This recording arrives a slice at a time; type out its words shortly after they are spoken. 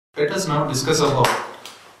Let us now discuss about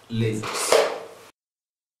lasers.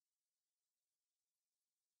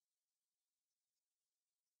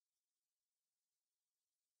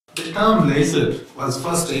 The term laser was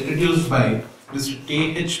first introduced by Mr.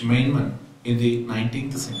 T.H. Mainman in the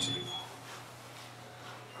 19th century.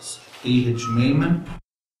 T.H. Mainman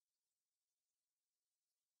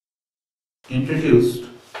introduced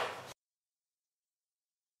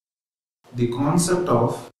the concept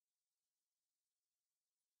of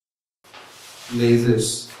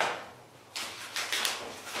lasers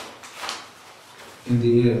in the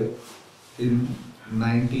year in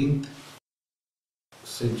 19th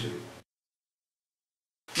century.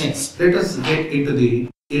 Next, let us get into the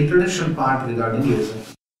introduction part regarding laser.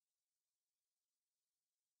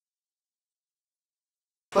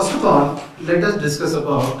 First of all, let us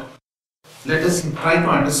try to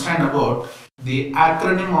understand about the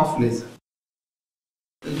acronym of laser.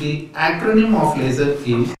 The acronym of laser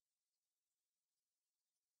is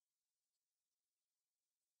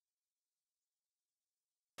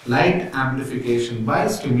light amplification by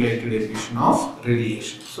stimulated emission of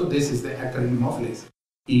radiation. So this is the acronym of laser.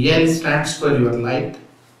 L stands for your light,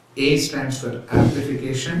 A stands for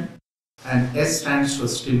amplification, and S stands for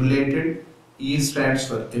stimulated, E stands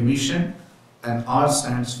for emission, and R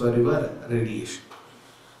stands for your radiation.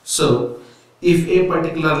 So if a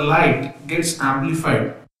particular light gets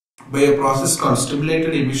amplified by a process called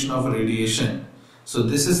stimulated emission of radiation, so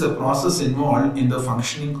this is the process involved in the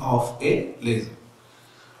functioning of a laser.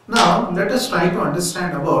 Now let us try to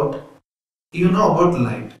understand about, about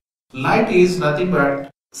light. Light is nothing but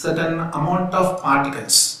certain amount of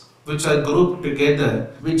particles which are grouped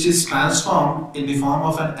together, which is transformed in the form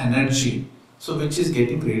of an energy, so which is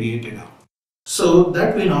getting radiated out. So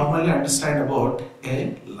that we normally understand about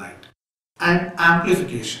a light. And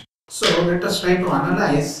amplification. So let us try to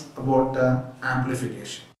analyze about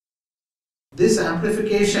amplification. This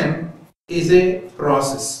amplification is a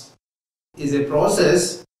process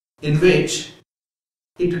in which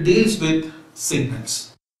it deals with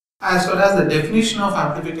signals. As far as the definition of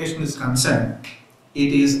amplification is concerned,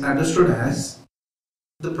 it is understood as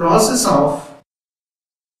the process of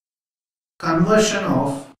conversion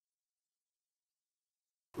of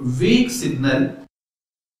weak signal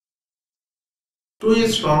to a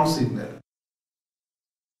strong signal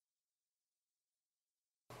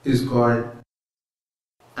is called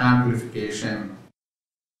amplification.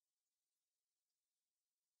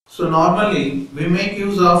 So normally we make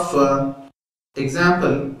use of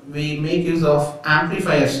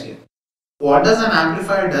amplifiers here. What does an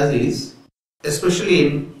amplifier does is, especially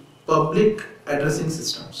in public addressing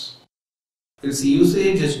systems, its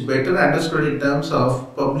usage is better understood in terms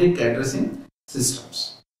of public addressing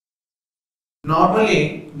systems.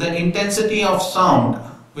 Normally the intensity of sound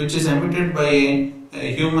which is emitted by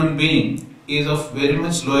a human being is of very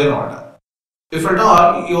much lower order. If at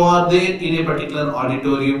all you are there in a particular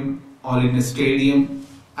auditorium or in a stadium,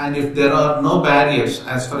 and if there are no barriers,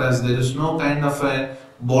 as far as there is no kind of a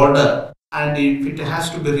border, and if it has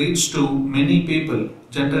to be reached to many people,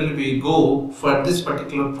 generally we go for this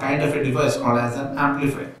particular kind of a device called as an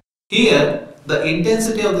amplifier. Here the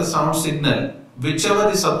intensity of the sound signal, whichever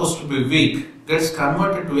is supposed to be weak, gets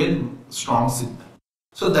converted to a strong signal.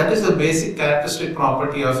 So that is the basic characteristic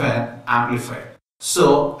property of an amplifier.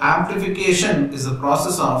 So amplification is the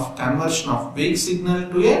process of conversion of weak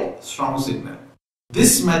signal to a strong signal.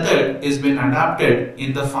 This method has been adapted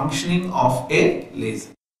in the functioning of a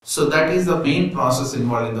laser. So that is the main process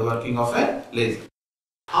involved in the working of a laser.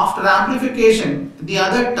 After amplification, the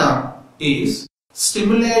other term is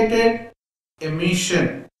stimulated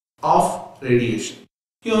emission of radiation.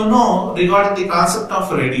 Regarding the concept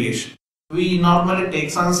of radiation, we normally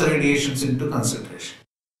take sun's radiations into consideration.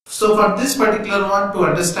 So for this particular one, to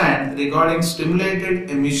understand regarding stimulated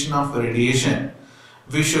emission of radiation,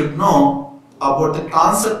 we should know about the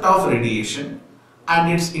concept of radiation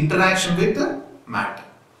and its interaction with the matter.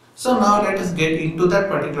 So now let us get into that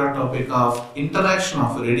particular topic of interaction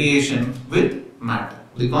of radiation with matter.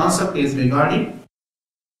 The concept is regarding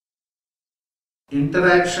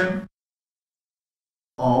interaction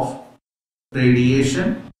of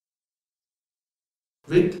radiation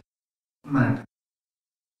with matter.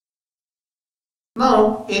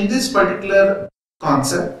 Now, in this particular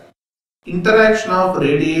concept, interaction of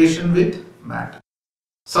radiation with matter,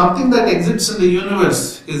 something that exists in the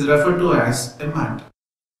universe is referred to as a matter.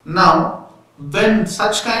 Now, when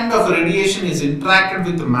such kind of radiation is interacted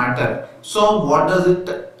with the matter, so what does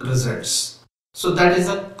it results? So that is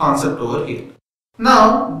the concept over here.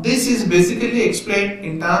 Now, this is basically explained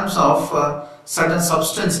in terms of certain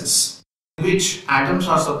substances in which atoms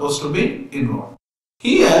are supposed to be involved.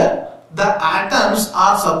 Here, the atoms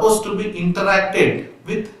are supposed to be interacted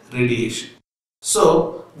with radiation.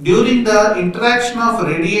 So, during the interaction of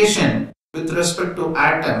radiation with respect to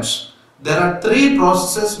atoms, there are three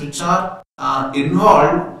processes which are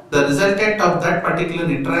involved. The resultant of that particular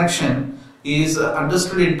interaction is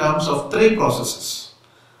understood in terms of three processes.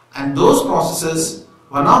 And those processes,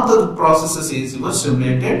 one of the processes is your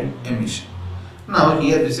stimulated emission. Now,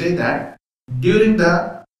 here we say that during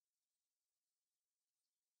the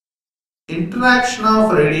interaction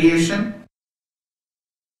of radiation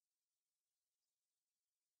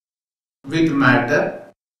with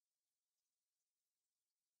matter,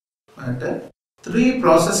 three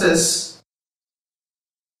processes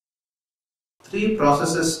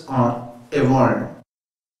are evolved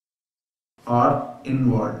or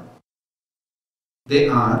involved. They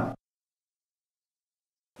are: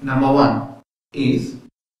 number one is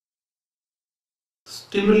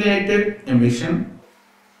stimulated emission,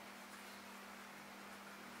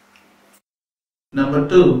 number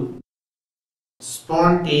two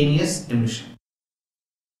spontaneous emission.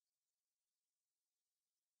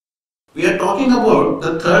 We are talking about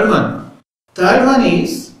the third one. Third one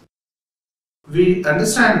is, we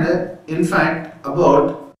understand that in fact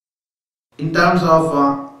about in terms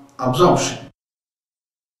of absorption.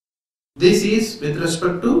 This is with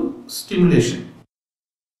respect to stimulation,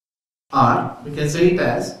 or we can say it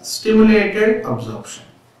as stimulated absorption.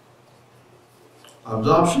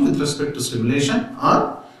 Absorption with respect to stimulation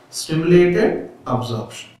or stimulated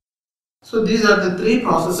absorption. So these are the three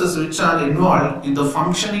processes which are involved in the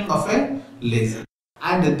functioning of a laser,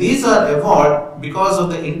 and these are evolved because of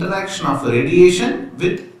the interaction of radiation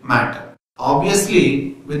with matter,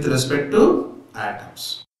 obviously with respect to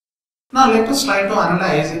atoms. Now let us try to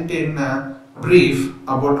analyze it in brief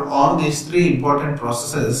about all these three important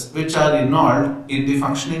processes which are involved in the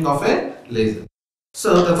functioning of a laser.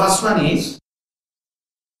 So the first one is,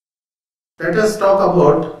 let us talk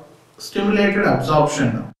about stimulated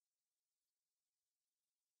absorption now.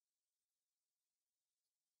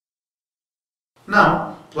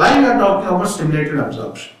 Now, why we are talking about stimulated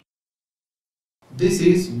absorption? This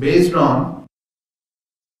is based on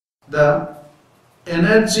the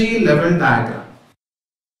energy level diagram.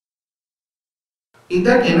 In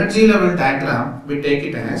that energy level diagram, we take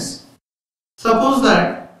it as, suppose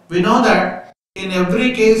that we know that in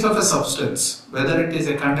every case of a substance, whether it is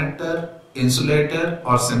a conductor, insulator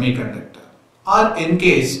or semiconductor, or in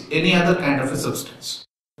case any other kind of a substance,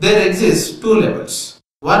 there exists two levels.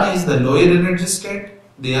 One is the lower energy state,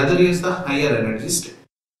 the other is the higher energy state.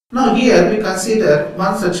 Now here we consider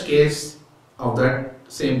one such case of that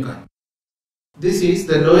same kind. This is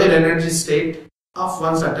the lower energy state of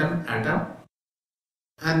one certain atom,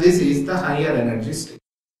 and this is the higher energy state.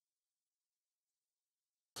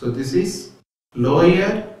 So this is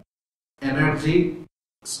lower energy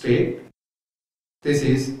state, this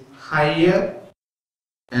is higher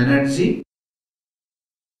energy.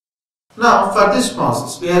 Now for this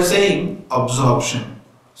process we are saying absorption.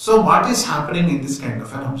 So what is happening in this kind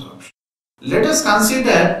of an absorption? Let us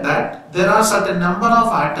consider that there are certain number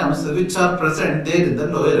of atoms which are present there in the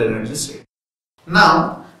lower energy state.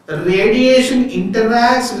 Now radiation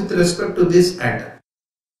interacts with respect to this atom.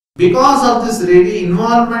 Because of this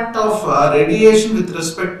involvement of radiation with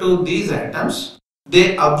respect to these atoms,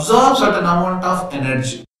 they absorb certain amount of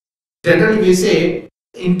energy. Generally we say,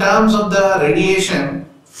 in terms of the radiation,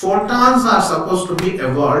 photons are supposed to be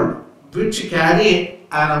evolved which carry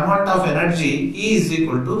an amount of energy E is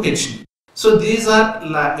equal to hν. So these are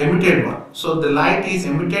emitted one. So the light is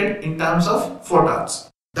emitted in terms of photons.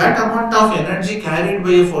 That amount of energy carried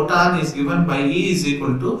by a photon is given by E is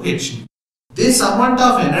equal to hν. This amount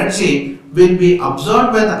of energy will be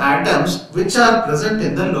absorbed by the atoms which are present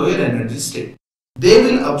in the lower energy state. They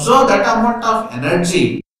will absorb that amount of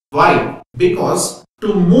energy. Why? Because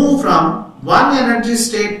to move from one energy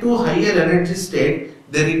state to higher energy state,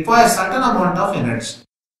 they require certain amount of energy.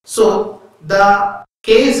 So the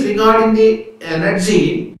case regarding the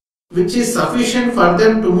energy which is sufficient for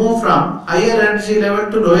them to move from higher energy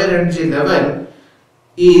level to lower energy level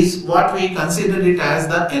is what we consider it as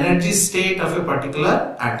the energy state of a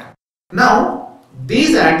particular atom. Now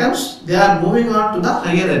these atoms, they are moving on to the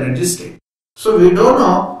higher energy state. So we don't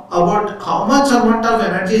know about how much amount of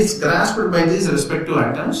energy is grasped by these respective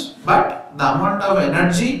atoms, but the amount of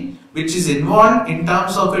energy which is involved in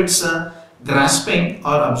terms of its grasping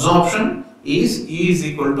or absorption is E is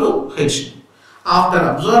equal to hν. After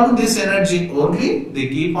absorbing this energy only, they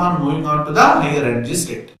keep on moving on to the higher energy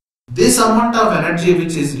state. This amount of energy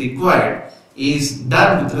which is required is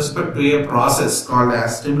done with respect to a process called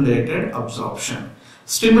as stimulated absorption.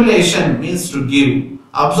 Stimulation means to give.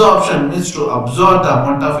 Absorption means to absorb the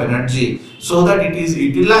amount of energy so that it is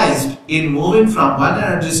utilized in moving from one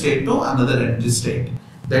energy state to another energy state.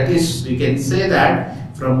 That is, we can say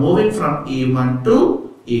that from moving from E1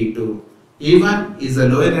 to E2. E1 is the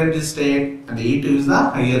lower energy state and E2 is the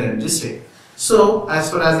higher energy state. So,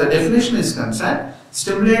 as far as the definition is concerned,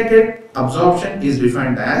 stimulated absorption is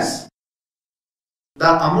defined as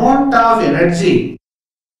the amount of energy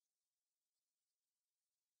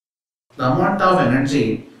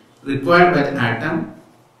required by the atom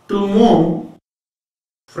to move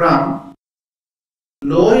from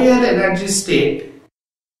lower energy state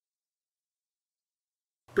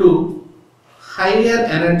to higher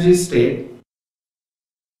energy state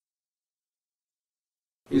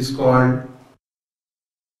is called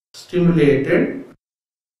stimulated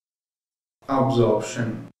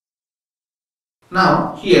absorption.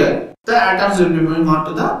 Now here the atoms will be moving on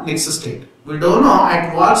to the next state. We don't know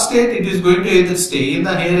at what state it is going to either stay in the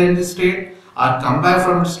higher energy state or come back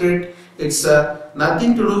from the state. It's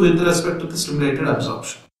nothing to do with respect to the stimulated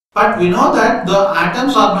absorption. But we know that the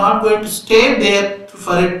atoms are not going to stay there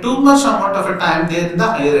for a too much amount of a time there in the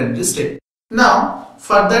higher energy state. Now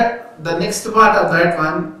for that, the next part of that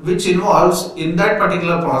one, which involves in that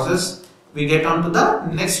particular process, we get on to the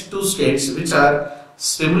next two states, which are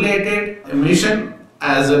stimulated emission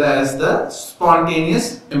as well as the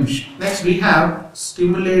spontaneous emission. Next we have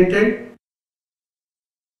stimulated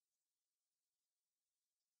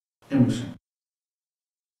emission.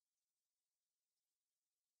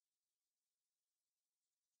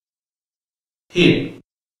 Here.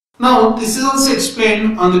 Now this is also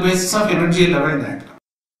explained on the basis of energy level diagram.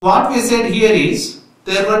 What we said here is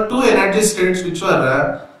there were two energy states which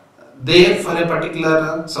were there for a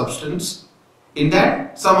particular substance. In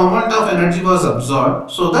that, some amount of energy was absorbed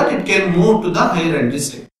so that it can move to the higher energy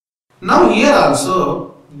state. Now here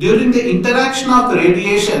also, during the interaction of the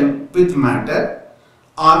radiation with matter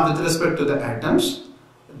or with respect to the atoms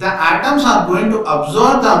are going to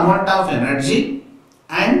absorb the amount of energy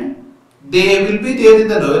and they will be there in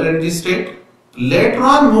the lower energy state, later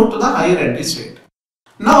on move to the higher energy state.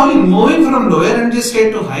 Now in moving from lower energy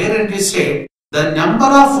state to higher energy state, the number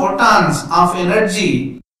of photons of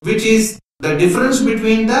energy, which is the difference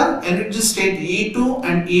between the energy state E2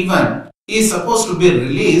 and E1, is supposed to be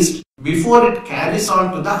released before it carries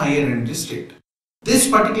on to the higher energy state. This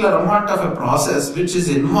particular amount of a process which is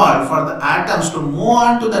involved for the atoms to move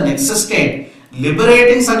on to the next state,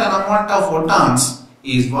 liberating certain amount of photons,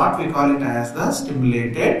 is what we call it as the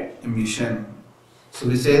stimulated emission. So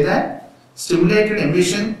we say that stimulated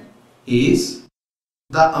emission is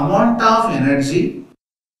the amount of energy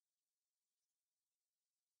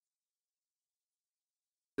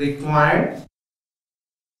required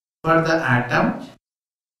for the atom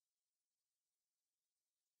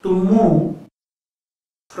to move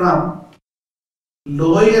from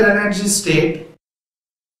lower energy state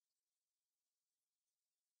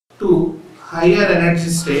to higher energy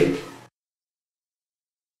state,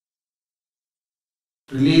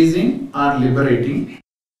 releasing or liberating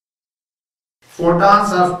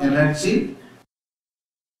photons of energy.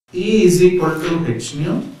 E is equal to h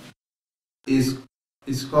nu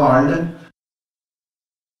is called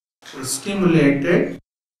stimulated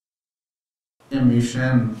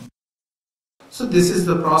emission. So this is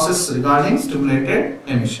the process regarding stimulated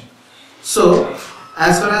emission. So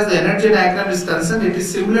as far as the energy diagram is concerned, it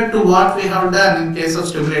is similar to what we have done in case of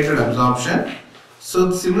stimulated absorption.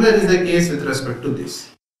 So similar is the case with respect to this.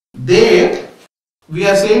 There we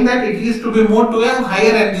are saying that it is to be moved to a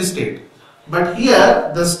higher energy state, but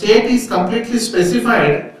here the state is completely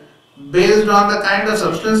specified based on the kind of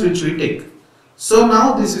substance which we take. So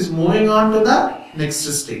now this is moving on to the next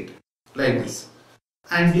state like this,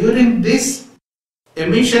 and during this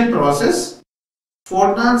emission process,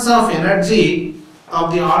 photons of energy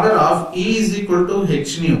of the order of E is equal to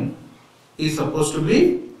h nu is supposed to be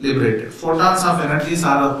liberated. Photons of energies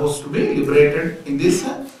are supposed to be liberated in this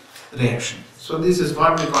reaction. So this is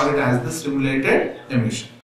what we call it as the stimulated emission.